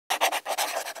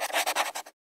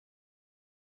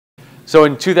So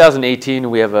in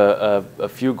 2018, we have a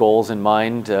few goals in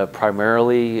mind.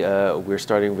 Primarily, we're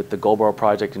starting with the Goldboro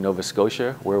project in Nova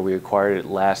Scotia, where we acquired it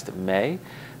last May.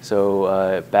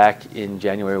 So back in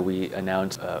January, we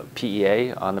announced a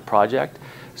PEA on the project.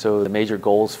 So the major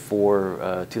goals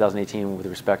for 2018 with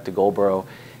respect to Goldboro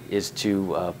is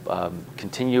to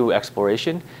continue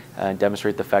exploration and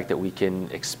demonstrate the fact that we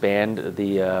can expand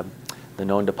the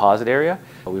known deposit area.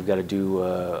 We've got to do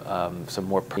some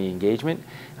more pre-engagement,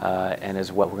 and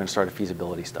as well, we're going to start a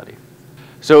feasibility study.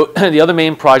 So the other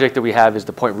main project that we have is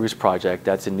the Point Roost project.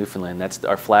 That's in Newfoundland. That's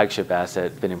our flagship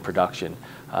asset, been in production.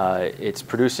 It's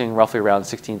producing roughly around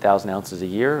 16,000 ounces a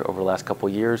year over the last couple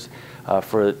of years.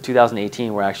 For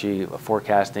 2018, we're actually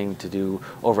forecasting to do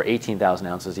over 18,000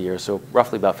 ounces a year, so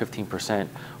roughly about 15%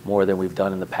 more than we've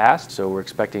done in the past. So we're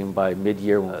expecting by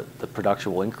mid-year the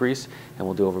production will increase, and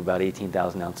we'll do over about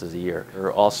 18,000 ounces a year.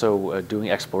 We're also doing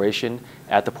exploration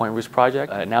at the Point Roost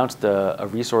project. I announced a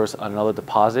resource on another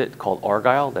deposit called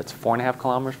Argyle that's 4.5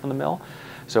 kilometers from the mill.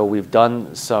 So we've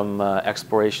done some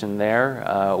exploration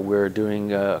there. We're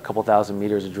doing a couple thousand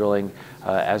meters of drilling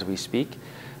as we speak.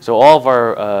 So all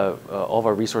of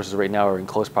our resources right now are in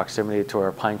close proximity to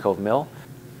our Pine Cove mill.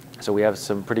 So we have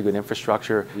some pretty good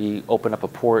infrastructure. We opened up a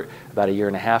port about a year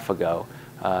and a half ago,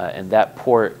 and that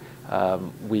port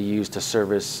we used to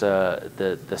service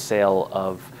the sale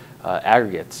of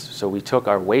aggregates. So we took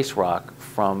our waste rock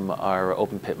from our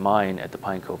open pit mine at the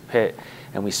Pine Cove pit,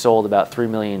 and we sold about 3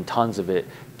 million tons of it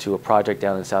to a project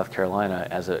down in South Carolina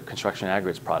as a construction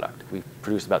aggregates product. We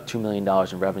produced about $2 million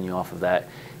in revenue off of that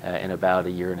in about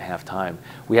a year and a half time.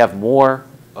 We have more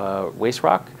waste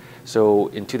rock, so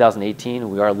in 2018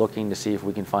 we are looking to see if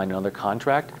we can find another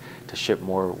contract to ship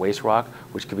more waste rock,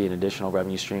 which could be an additional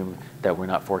revenue stream that we're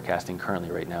not forecasting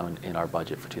currently right now in our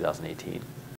budget for 2018.